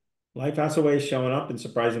open, life has a way of showing up in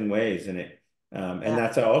surprising ways. And Yeah.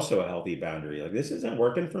 that's also a healthy boundary. Like, this isn't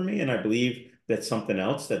working for me. And I believe that something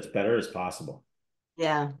else that's better is possible.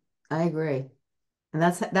 Yeah. I agree. And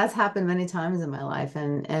that's happened many times in my life.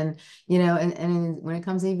 And and when it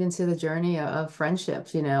comes even to the journey of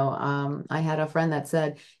friendships, I had a friend that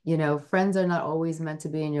said, friends are not always meant to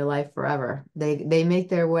be in your life forever. They make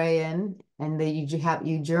their way in, and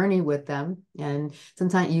you journey with them, and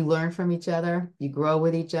sometimes you learn from each other, you grow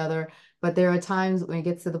with each other. But there are times when it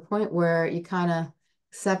gets to the point where you kind of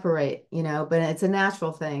separate, but it's a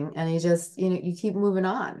natural thing, and you just, you keep moving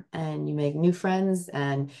on, and you make new friends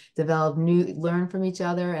and learn from each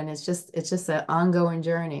other, and it's just an ongoing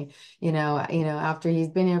journey. After he's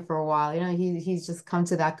been here for a while, he's just come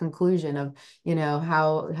to that conclusion of,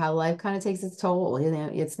 how life kind of takes its toll.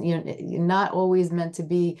 It's, you're not always meant to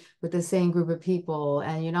be with the same group of people,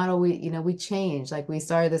 and you're not always, we change. Like we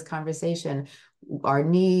started this conversation, our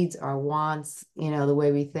needs, our wants, the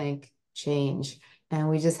way we think change. And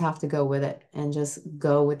we just have to go with it and just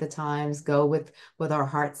go with the times, go with what our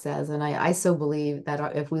heart says. And I so believe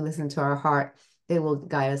that if we listen to our heart, it will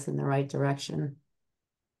guide us in the right direction.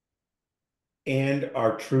 And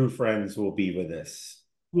our true friends will be with us.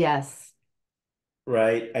 Yes.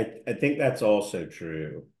 Right. I think that's also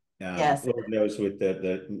true. Yes. Lord knows with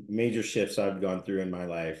the major shifts I've gone through in my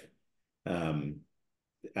life, um,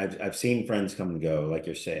 I've seen friends come and go, like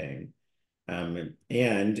you're saying.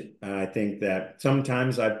 And I think that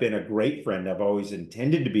sometimes I've been a great friend. I've always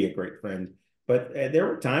intended to be a great friend, but there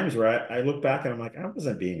were times where I look back and I'm like, I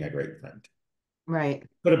wasn't being a great friend. Right.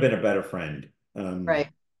 Could have been a better friend. Right.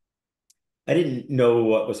 I didn't know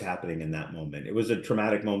what was happening in that moment. It was a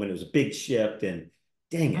traumatic moment. It was a big shift, and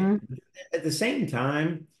dang it. Mhm. At the same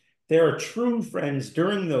time, there are true friends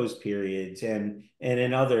during those periods and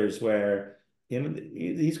in others where,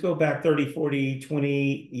 these go back 30, 40,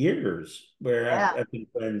 20 years where Yeah. I've been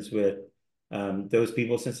friends with those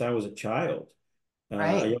people since I was a child, a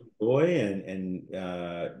Right. young boy,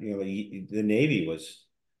 the Navy was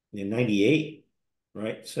in 98,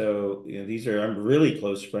 right? So, these are, I'm really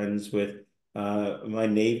close friends with my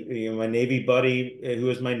Navy buddy who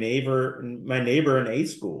was my neighbor in A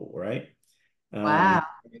school, right? Wow. Um,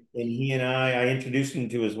 and he and I introduced him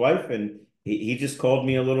to his wife, and he just called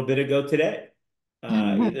me a little bit ago today.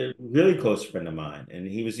 He's a really close friend of mine, and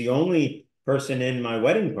he was the only person in my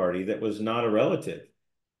wedding party that was not a relative.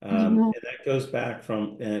 And that goes back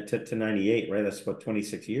from to 98, right? That's what,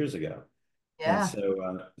 26 years ago. And Yeah.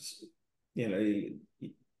 so,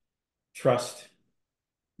 trust,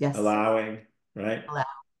 Yes. allowing, right? Allow.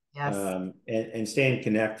 Yes. And staying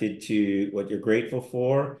connected to what you're grateful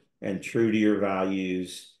for and true to your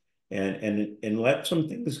values, and let some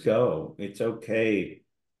things go. It's okay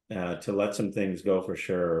to let some things go for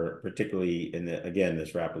sure, particularly in again,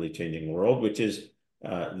 this rapidly changing world, which is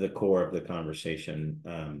the core of the conversation.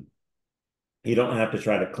 You don't have to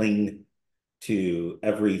try to cling to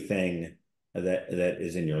everything that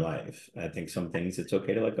is in your life. I think some things it's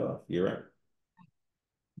okay to let go of. You're right.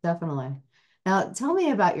 Definitely. Now, tell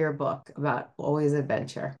me about your book about Always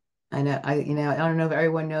Adventure. I don't know if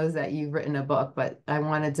everyone knows that you've written a book, but I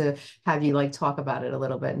wanted to have you like talk about it a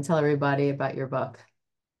little bit and tell everybody about your book.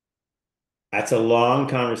 That's a long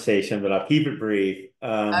conversation, but I'll keep it brief.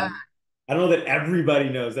 Uh, I don't know that everybody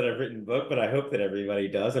knows that I've written a book, but I hope that everybody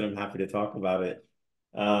does, and I'm happy to talk about it.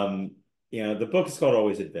 Um, the book is called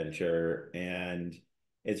Always Adventure, and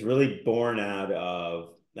it's really born out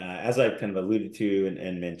of, as I've kind of alluded to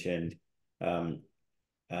and mentioned, um,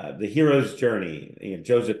 the hero's journey.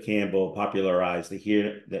 Joseph Campbell popularized the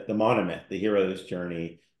monomyth, the hero's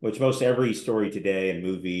journey, which most every story today and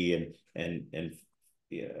movie and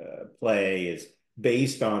play is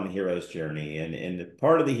based on the hero's journey. And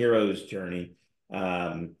part of the hero's journey,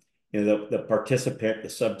 um, the participant, the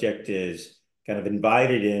subject is kind of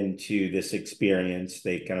invited into this experience.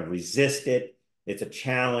 They kind of resist it. It's a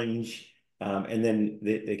challenge. And then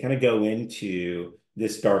they kind of go into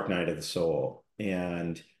this dark night of the soul.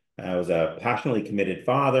 And I was a passionately committed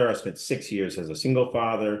father. I spent 6 years as a single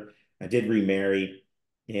father. I did remarry,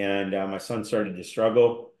 and my son started to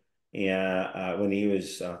struggle. And when he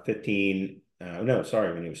was 15, no,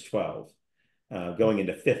 sorry, when he was 12, going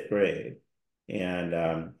into fifth grade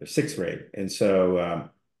and sixth grade. And so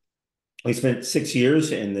we spent 6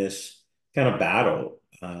 years in this kind of battle.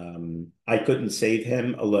 I couldn't save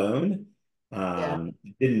him alone. yeah.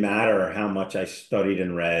 It didn't matter how much I studied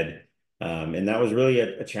and read. And that was really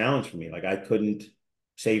a challenge for me. Like, I couldn't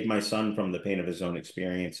save my son from the pain of his own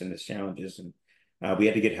experience and his challenges. And we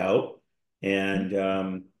had to get help. And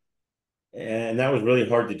that was really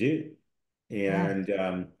hard to do. Yeah.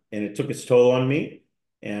 And it took its toll on me.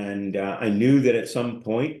 And I knew that at some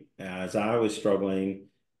point, as I was struggling,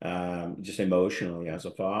 just emotionally as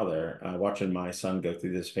a father, watching my son go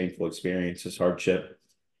through this painful experience, this hardship,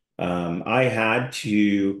 I had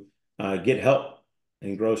to get help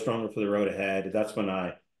and grow stronger for the road ahead. That's when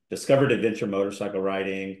I discovered adventure motorcycle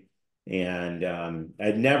riding. And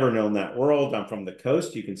I'd never known that world. I'm from the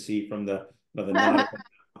coast. You can see from the nautical map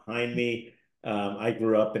behind me. I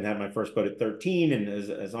grew up and had my first boat at 13 and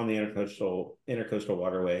as on the intercoastal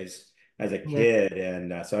waterways as a Yeah. kid.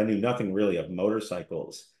 And so I knew nothing really of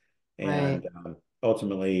motorcycles. Right. And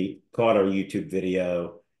ultimately caught a YouTube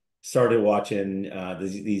video, started watching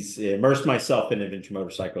these, immersed myself in adventure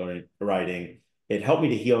motorcycle riding. It helped me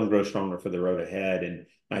to heal and grow stronger for the road ahead. And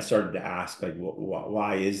I started to ask, like,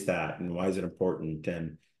 why is that? And why is it important?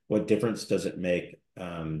 And what difference does it make,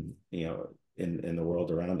 in the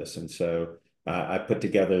world around us? And so I put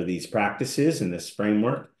together these practices and this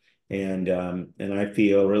framework. And I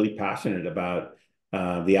feel really passionate about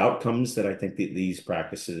the outcomes that I think that these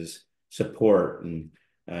practices support, and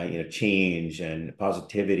change and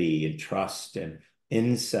positivity and trust and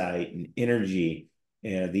insight and energy.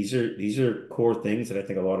 And these are core things that I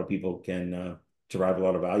think a lot of people can derive a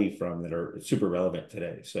lot of value from, that are super relevant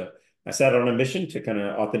today. So I set out on a mission to kind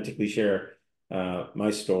of authentically share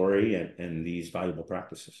my story and these valuable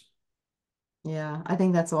practices. Yeah. I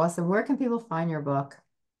think that's awesome. Where can people find your book?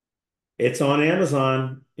 It's on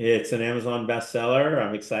Amazon. It's an Amazon bestseller.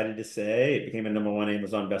 I'm excited to say it became a #1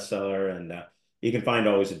 Amazon bestseller, and you can find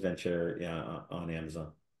Always Adventure, yeah, on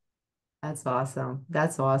Amazon. That's awesome.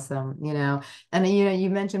 That's awesome. And you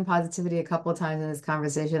mentioned positivity a couple of times in this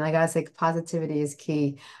conversation. I gotta say, positivity is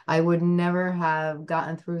key. I would never have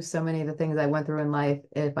gotten through so many of the things I went through in life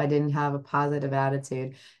if I didn't have a positive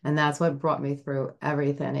attitude. And that's what brought me through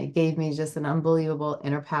everything. It gave me just an unbelievable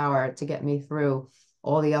inner power to get me through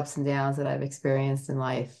all the ups and downs that I've experienced in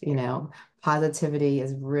life. Positivity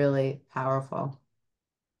is really powerful.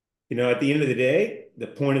 At the end of the day, the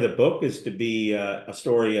point of the book is to be a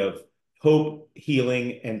story of hope,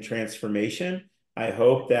 healing, and transformation. I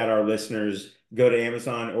hope that our listeners go to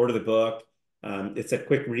Amazon, order the book. It's a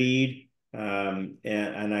quick read, and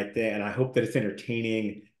I hope that it's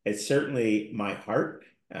entertaining. It's certainly my heart.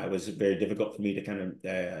 It was very difficult for me to kind of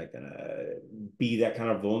be that kind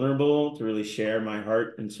of vulnerable to really share my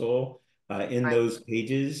heart and soul in Right. those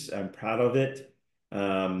pages. I'm proud of it.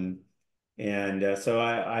 Um, and so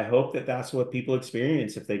I hope that that's what people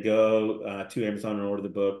experience if they go to Amazon and order the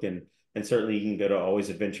book. And certainly you can go to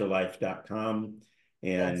alwaysadventurelife.com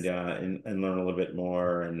Yes. and learn a little bit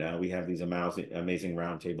more. And we have these amazing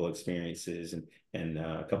roundtable experiences and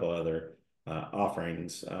a couple other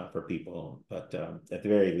offerings for people. But at the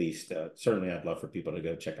very least, certainly I'd love for people to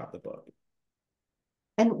go check out the book.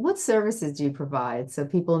 And what services do you provide so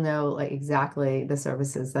people know like exactly the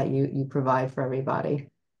services that you provide for everybody?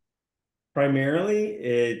 Primarily,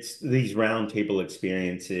 it's these roundtable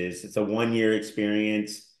experiences. It's a 1 year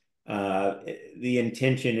experience. The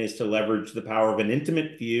intention is to leverage the power of an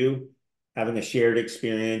intimate view, having a shared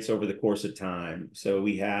experience over the course of time. So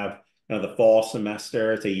we have the fall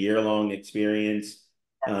semester. It's a year-long experience.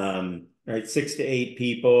 Yes. Right, 6 to 8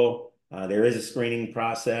 people. There is a screening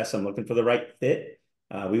process. I'm looking for the right fit.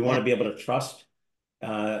 We want Yeah. to be able to trust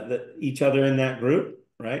each other in that group,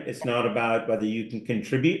 right? It's not about whether you can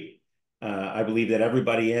contribute. I believe that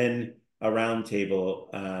everybody in a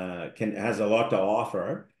roundtable can has a lot to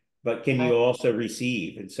offer, but can Right. you also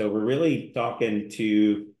receive? And so we're really talking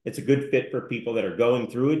to it's a good fit for people that are going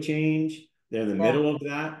through a change, they're in the Yeah. middle of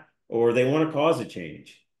that, or they want to cause a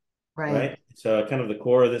change, Right. right? So kind of the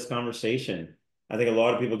core of this conversation. I think a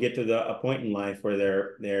lot of people get to a point in life where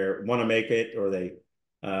they're want to make it, or they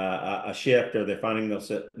a shift, or they're finding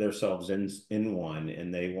themselves in one,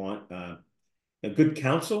 and they want a good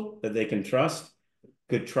counsel that they can trust,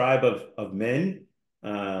 good tribe of men.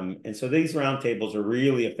 And so these roundtables are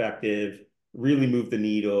really effective, really move the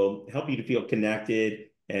needle, help you to feel connected.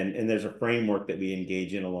 And there's a framework that we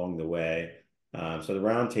engage in along the way. So the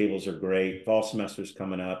roundtables are great. Fall semester's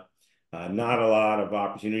coming up. Not a lot of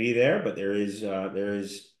opportunity there, but there is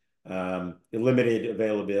limited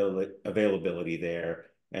availability there.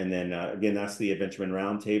 And then again, that's the Adventureman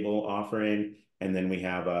Roundtable offering. And then we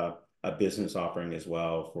have a business offering as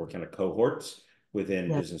well for kind of cohorts within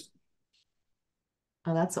Yeah. business.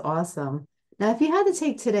 Oh, that's awesome. Now, if you had to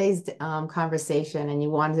take today's conversation and you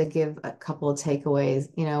wanted to give a couple of takeaways,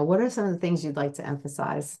 what are some of the things you'd like to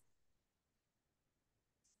emphasize?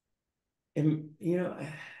 And,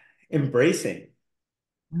 embracing,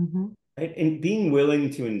 Hmm. right? And being willing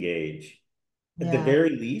to engage. At the Yeah.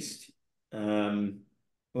 very least, um,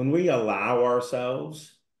 when we allow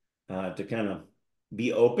ourselves to kind of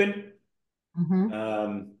be open, Hmm.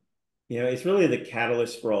 um, it's really the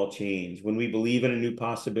catalyst for all change. When we believe in a new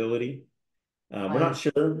possibility, we're not Right.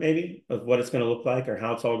 sure maybe of what it's going to look like or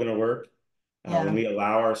how it's all going to work. When Yeah. we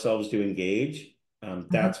allow ourselves to engage, Hmm.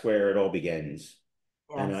 that's where it all begins.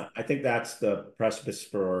 And Yes. I think that's the precipice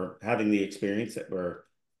for having the experience that we're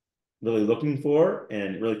really looking for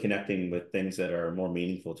and really connecting with things that are more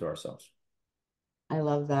meaningful to ourselves. I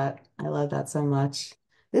love that. I love that so much.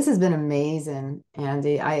 This has been amazing,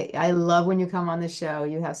 Andy. I love when you come on the show.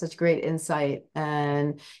 You have such great insight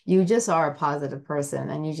and you just are a positive person.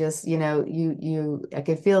 And you just, I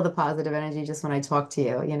can feel the positive energy just when I talk to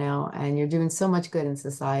you, and you're doing so much good in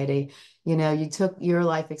society. You took your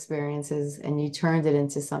life experiences and you turned it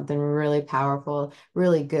into something really powerful,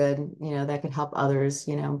 really good, that could help others,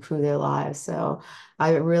 improve their lives. So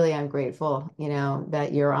I really am grateful,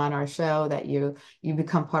 that you're on our show, that you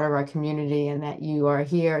become part of our community and that you are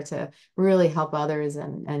here to really help others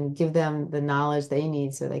and give them the knowledge they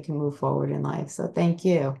need so they can move forward in life. So thank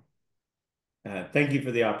you. Thank you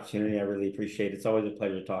for the opportunity. I really appreciate it. It's always a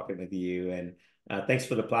pleasure talking with you. And thanks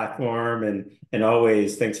for the platform and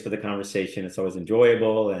always thanks for the conversation. It's always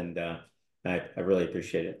enjoyable and I really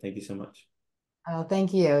appreciate it. Thank you so much. Oh,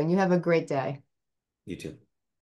 thank you. And you have a great day. You too.